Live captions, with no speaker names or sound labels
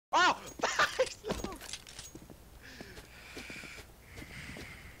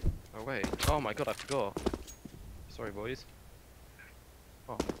Oh wait. Oh my god, I forgot. Sorry, boys.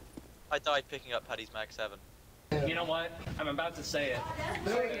 Oh. I died picking up Paddy's Mag 7. You know what? I'm about to say it.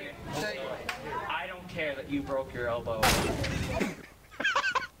 Okay. I don't care that you broke your elbow.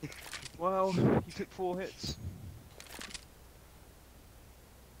 Well, you took 4 hits.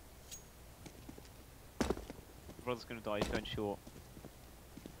 Brother's gonna die, he's going short.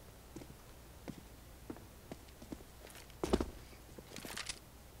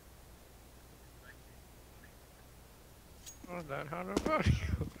 What's that? How do I you?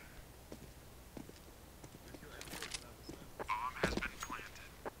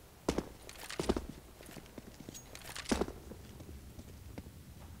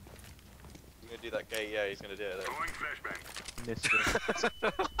 Do that gay, yeah, he's gonna do it. Missed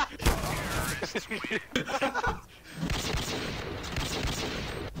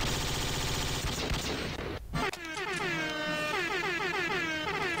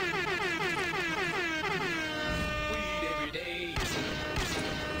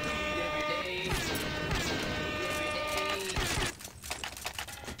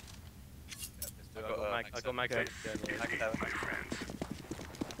I got Mag 7.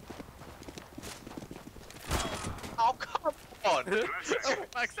 Oh, come on!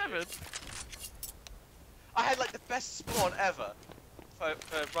 Mag 7? I had like the best spawn ever for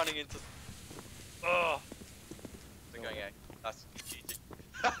running into. Oh! They're going A. That's cheating.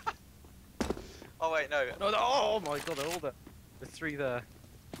 Oh, wait, no. No, no, oh my god, they're all there. There's 3 there.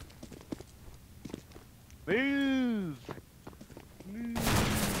 Move! Move!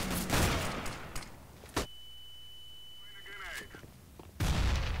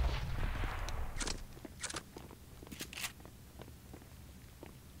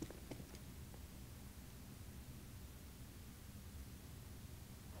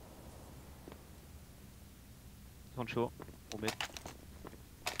 On short, or mid.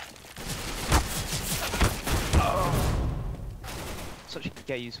 Oh. Such a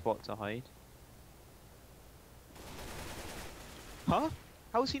gay spot to hide. Huh?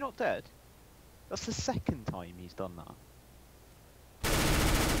 How is he not dead? That's the second time he's done that.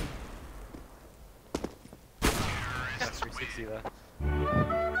 That's 360 there.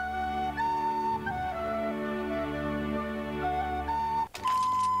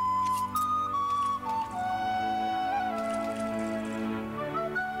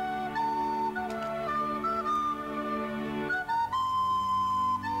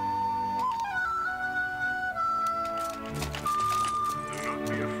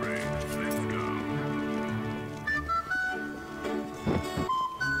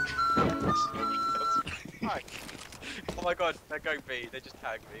 Oh my god, they're going B. They just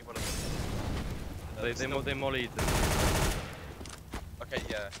tagged me. What They mollied. Okay,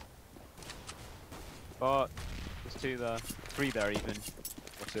 yeah. But there's 2 there, 3 there even.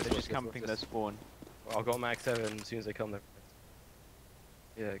 Watch this, They're just camping their spawn. Well, I've got Mag 7 as soon as they come there.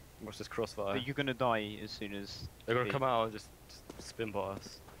 Yeah, watch this crossfire. But you're gonna die as soon as They're gonna come out and just spin by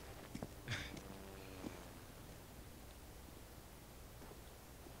us.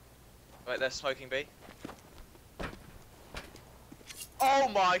 Right, they're smoking B. Oh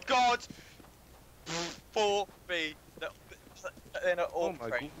my god! 4B. They're not orb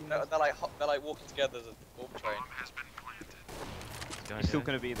train. They're like walking together as an orb train. He's still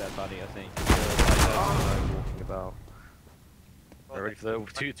gonna be there, buddy, I think. Walking about. They're ready for the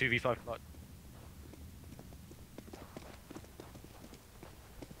 2v5 fight.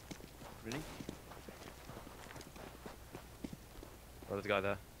 Really? Oh, there's a guy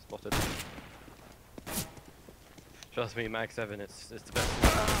there. Spotted. Trust me, Mag 7, it's the best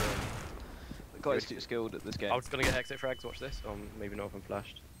thing. The guy's too skilled at this game. I was gonna get exit frags, watch this. Maybe not if I'm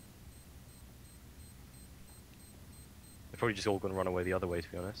flashed. They're probably just all gonna run away the other way, to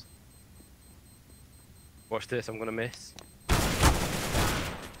be honest. Watch this, I'm gonna miss.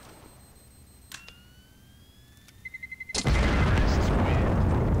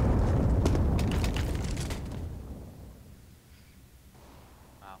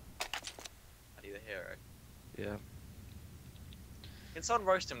 Wow. Paddy the hero. Yeah. Can someone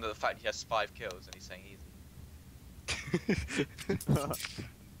roast him to the fact he has 5 kills and he's saying easy?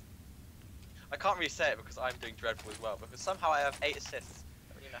 I can't really say it because I'm doing dreadful as well, because somehow I have 8 assists.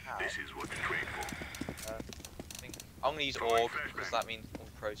 I don't even know how. This is what you train for. I think I'm gonna use Org because that means all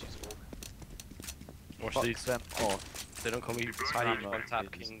pros use Org. Watch Fuck these. them off. They don't call me Paddy one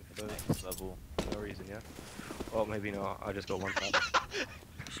tap king for next level. For no reason, yeah? Oh, maybe not. I just got one tap.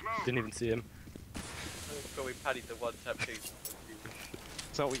 Didn't even see him. Call me Paddy the 1-tap king.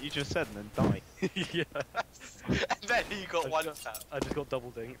 Is that what you just said and then died? Yeah. And then you got 1-tap. I just got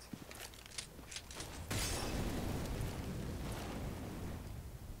double dinked.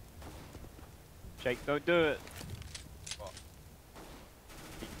 Jake, don't do it. What?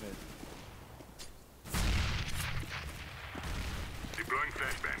 Keep mid. Deploying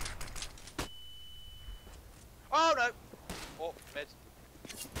flashbang. Oh no! Oh, mid.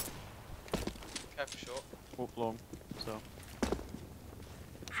 Careful short. Walk long, so.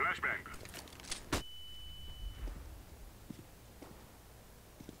 Flashbang.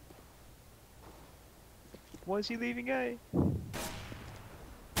 Why is he leaving A? Oh,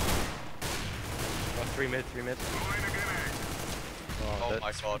 3 mid, 3 mid. Throwing a grenade. Oh dead.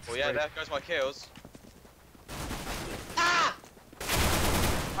 my god. Well, yeah, there goes my kills. Ah!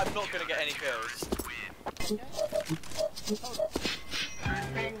 I'm not gonna get any kills.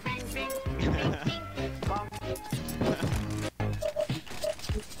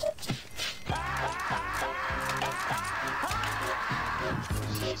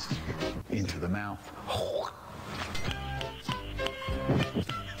 Into the mouth.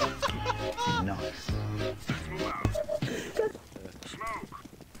 Nice. Let's move out. Smoke.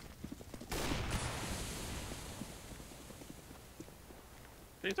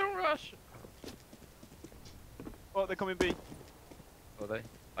 Please don't rush! Oh, they're coming B. Are they?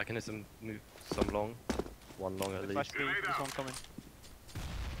 I can hit some long. One long at Flash least. B, there's one coming.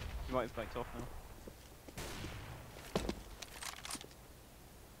 You might have flanked off now.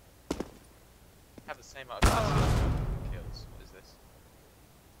 Have the same amount of kills. What is this?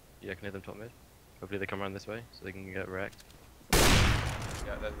 Yeah, I can hit them top mid. Hopefully they come around this way so they can get wrecked.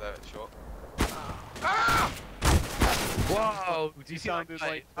 Yeah, they're short. Whoa! Do you see that Sounded guy?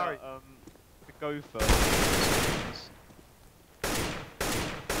 like that, the gopher.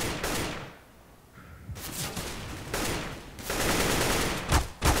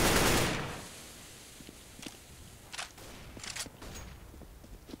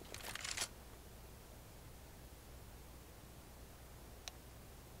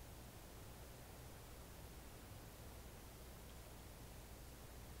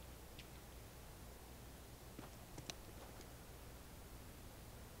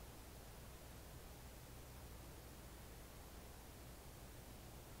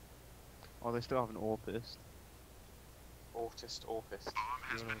 Oh, they still haven't AWPist. Autist.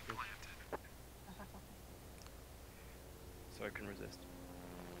 So I can resist.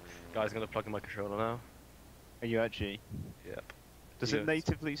 Guys, I'm gonna plug in my controller now. Are you actually? Yep. Does it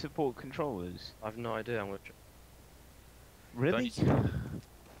natively support controllers? I have no idea. I'm gonna. Really? Do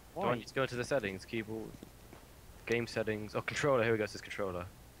I need to go into the settings? Keyboard. Game settings. Oh, controller. Here we go. It says controller.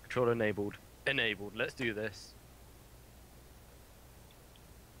 Controller enabled. Enabled. Let's do this.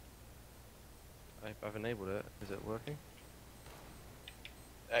 I've enabled it. Is it working?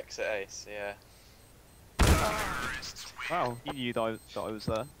 Exit ace, yeah. Wow, he knew that I was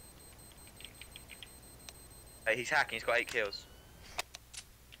there. Hey, he's hacking, he's got 8 kills.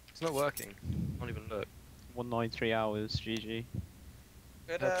 It's not working. Can't even look. 193 hours, GG.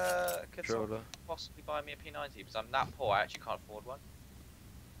 Could Controller. someone possibly buy me a P90? Because I'm that poor, I actually can't afford one.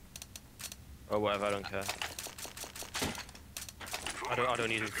 Oh, whatever. I don't care. I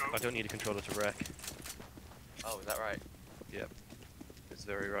don't need a controller to wreck. Oh, is that right? Yep. It's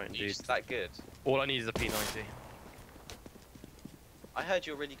very right indeed. It's that good. All I need is a P90. I heard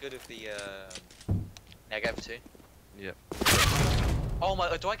you're really good with the Neg Ever 2. Yep. Oh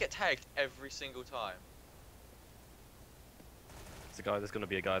my, do I get tagged every single time? There's gonna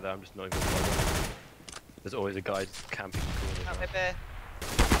be a guy there, I'm just not even bothered. There's always a guy just camping in the Come corner. here, bear.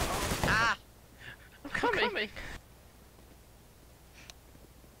 Ah! I'm coming!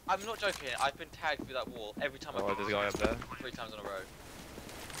 I'm not joking, I've been tagged through that wall every time Oh, I've there's a guy up there. 3 times in a row.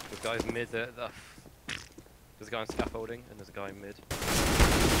 There's guys mid there. There's a guy on scaffolding, and there's a guy mid.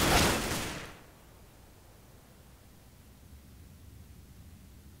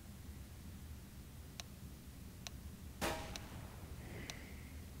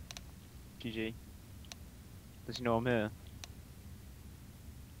 GG. Does he know I'm here?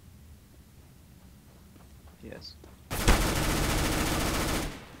 Yes.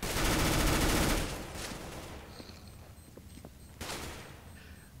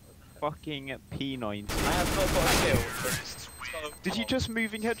 Fucking P90. I have not got a kill. Did you just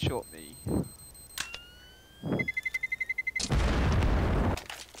moving headshot me?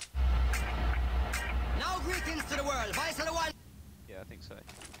 Now greetings to the world, Vice of the one. Yeah, I think so.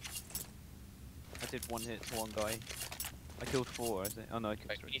 I did one hit to one guy. I killed 4, I think. Oh no, I killed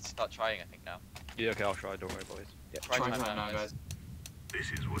Wait, 3. we need to start trying, I think, now. Yeah, okay, I'll try. Don't worry, boys. Yeah, try time now, guys.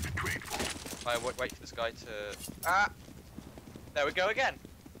 This is what we trained for. Wait for this guy to... Ah! There we go again!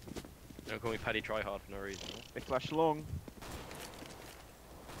 Don't call me Paddy Tryhard for no reason. They flash long.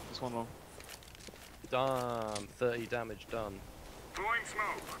 There's one long. Damn, 30 damage done. Throwing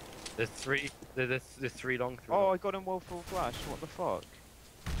smoke. There's three. There's three long. Three Oh, long. I got him well full flash. What the fuck?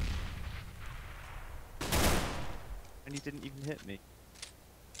 And he didn't even hit me.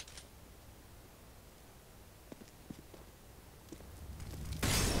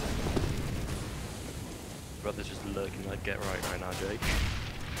 Brother's just lurking like get right now, Jake.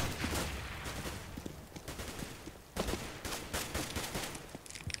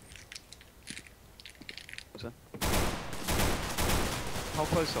 What's that? How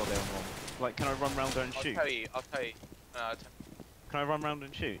close are they on one? Like, can I run round there and shoot? I'll tell you. Can I run round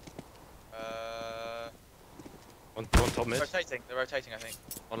and shoot? One top mid. They're rotating, I think.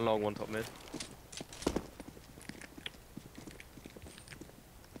 One long, one top mid.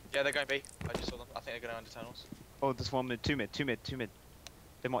 Yeah, they're going B. I just saw them. I think they're going under tunnels. Oh, there's one mid, two mid.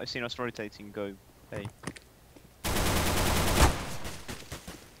 They might have seen us rotating go A.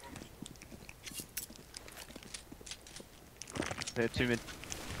 They're two mid.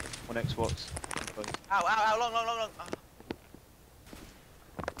 One Xbox. Ow, long. Oh.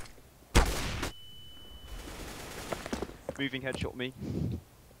 Moving headshot me.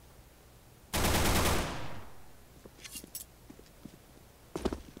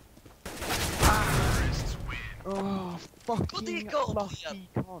 Oh, fucking lucky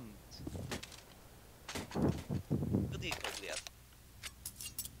cunt.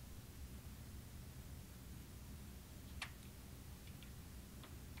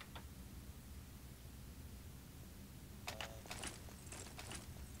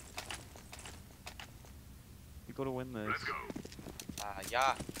 You gotta win this. Let's go.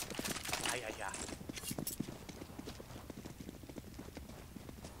 Yeah.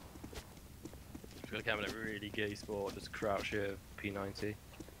 I feel like I'm in a really gay sport, just crouch here, P90.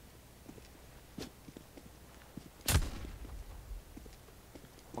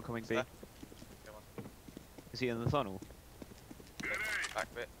 One coming B. Come on. Is he in the tunnel? Back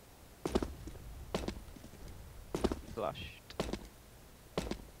bit. Flashed.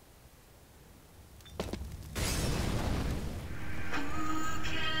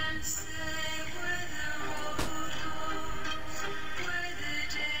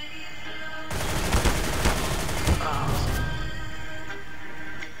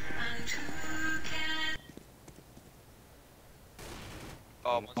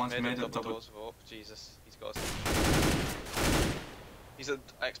 Oh, One's mid double at double. doors of AWP. Jesus, he's got us. He's at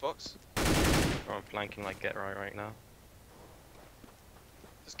Xbox. Oh, I'm flanking like get right now.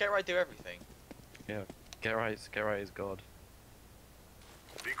 Does Get Right do everything? Yeah, get right is God.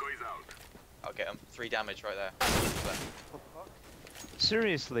 Decoys out. I'll get him. 3 damage right there.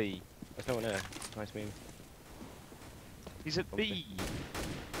 Seriously? There's no one there. Nice beam. He's at B.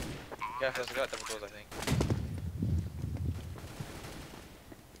 Yeah, there's a guy at double doors, I think.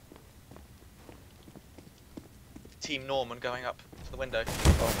 Team Norman going up to the window.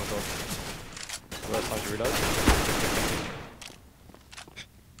 Oh my god. Well, time to reload.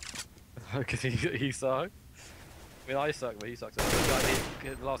 Because he sucked. I mean, I suck, but he sucks.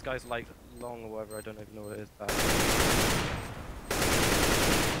 The last guy's like long or whatever. I don't even know what it is.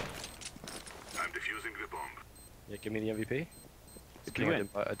 I'm defusing the bomb. Yeah, give me the MVP. Can you win?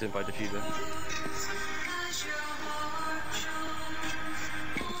 I didn't buy diffuser.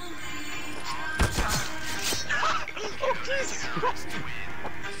 Oh, Jesus Christ!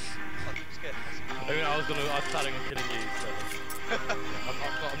 I mean, I was planning on killing you, so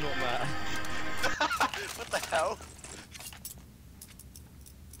I'm not mad. What the hell?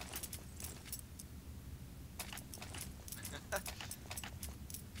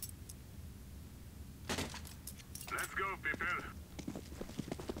 Let's go, people.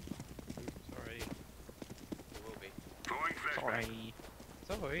 Sorry. It will be. Throwing flashbang.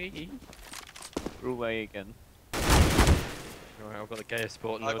 Sorry. We're away again. Alright, I've got the gayest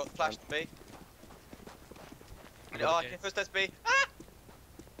sport. I got the flash to B. Oh, I can first test B. Ah!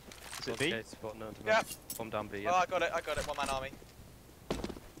 Is it B? Spot, no, Yep. Bomb down B. Oh, Yeah. I got it. 1 man army.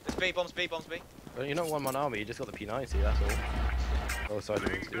 It's B, bombs B. Well, you're not one man army. You just got the P90. That's all. Oh, sorry. I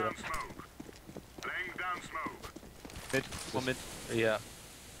Laying didn't see that. down smoke. Laying down smoke. Mid. One mid. Yeah.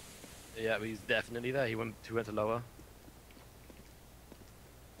 Yeah, but he's definitely there. He went to lower.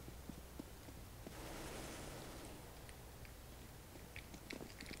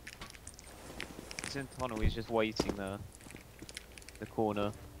 He's in tunnel, he's just waiting there. The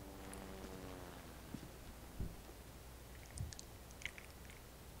corner.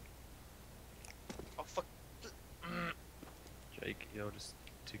 Oh, fuck. Jake, you're just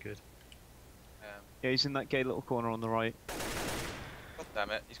too good. Yeah, he's in that gay little corner on the right. God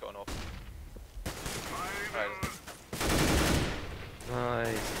damn it, he's got an AWP. Firing Right.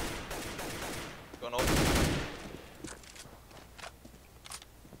 Nice. Got an AWP.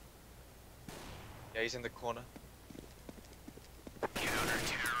 Yeah, he's in the corner.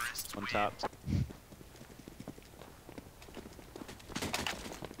 Untapped.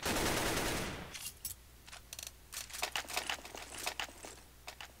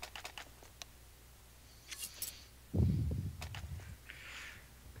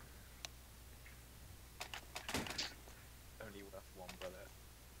 Only worth one bullet.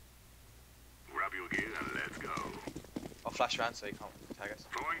 Grab your gear and let's go. I'll flash around so he can't tag us.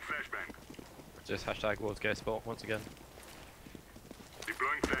 Throwing flashbang. Just hashtag world's gay spot once again.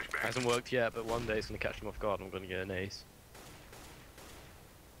 Deploying flashbang. Hasn't worked yet, but one day it's gonna catch him off guard and I'm gonna get an ace.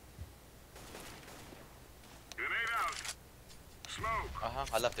 Grenade out.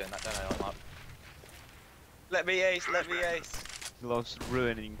 Smoke. I love doing that, don't I? I'm up. Let me ace, let me ace. He loves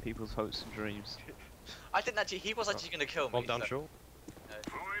ruining people's hopes and dreams. I didn't actually, he was actually gonna kill me. Bomb down so- short.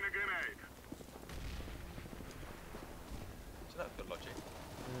 Throwing a grenade. So that's good logic.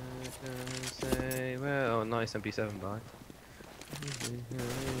 Say, well, nice MP7 buy.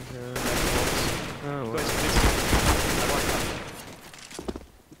 Oh,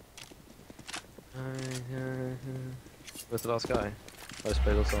 where's the last guy? Let's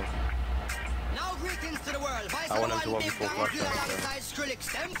play the song. Now greetings to the world. Vice I want him to one one big before bang flashback, so- alongside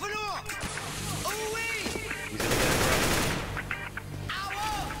Skrillex. Them for no. Ooh-wee. He's gonna get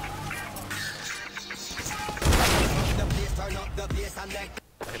The place turn up the place and then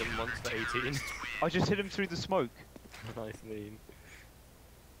I hit him once for 18. I just hit him through the smoke. Nice mean.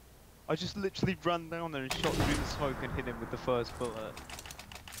 I just literally ran down there and shot through the smoke and hit him with the first bullet.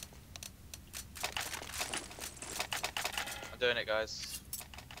 I'm doing it, guys.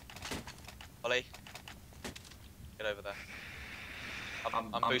 Ollie, get over there.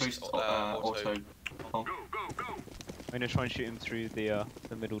 I'm boost auto. Go, go, go. I'm gonna try and shoot him through the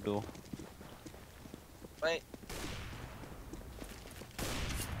middle door. Wait.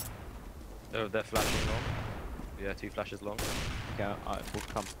 Oh, they're flashing long. Yeah, 2 flashes long. Okay, alright, we'll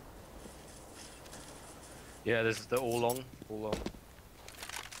come. Yeah, they're all long. All long.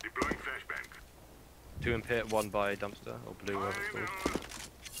 Deploying flashbang. 2 in pit, 1 by dumpster, or blue, whatever it's Fire in called. the hole.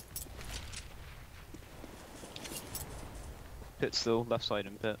 Pit still, left side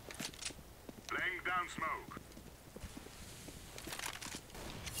in pit. Laying down smoke.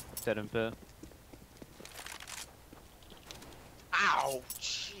 Dead in pit. Ow!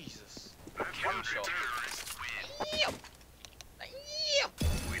 Jesus. Let's One go, shot. terrorists.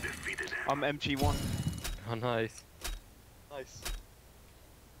 We defeated them. I'm MG1. Oh, nice. Nice.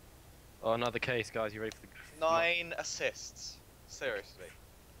 Oh, another case, guys. You ready for the... 9 assists. Seriously.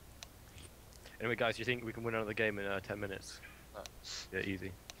 Anyway, guys, do you think we can win another game in 10 minutes? No. Yeah,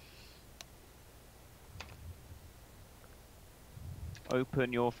 easy.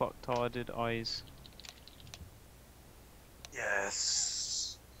 Open your fucktarded eyes.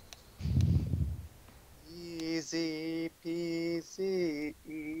 Yes. Easy peasy,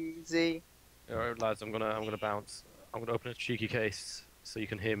 easy. Alright, lads, I'm gonna bounce. I'm gonna open a cheeky case so you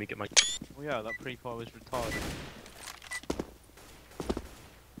can hear me get my... Oh yeah, that pre-fire was retarded.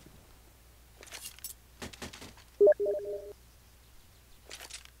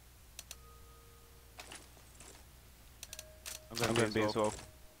 I'm going to be as well.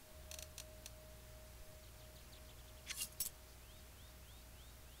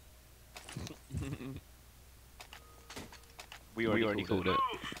 we already called it.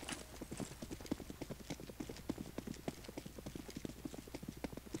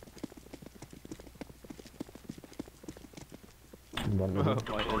 Might as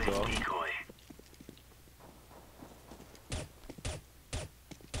well. Decoy.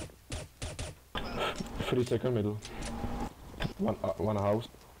 Three second middle. One house.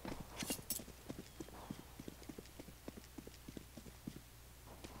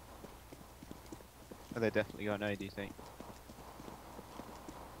 Oh, they're definitely going A, do you think?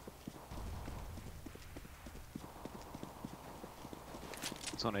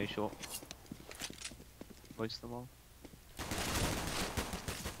 It's on A short. Most of them all.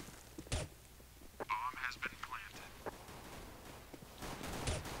 Bomb has been planted.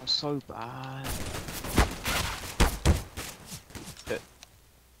 I'm so bad.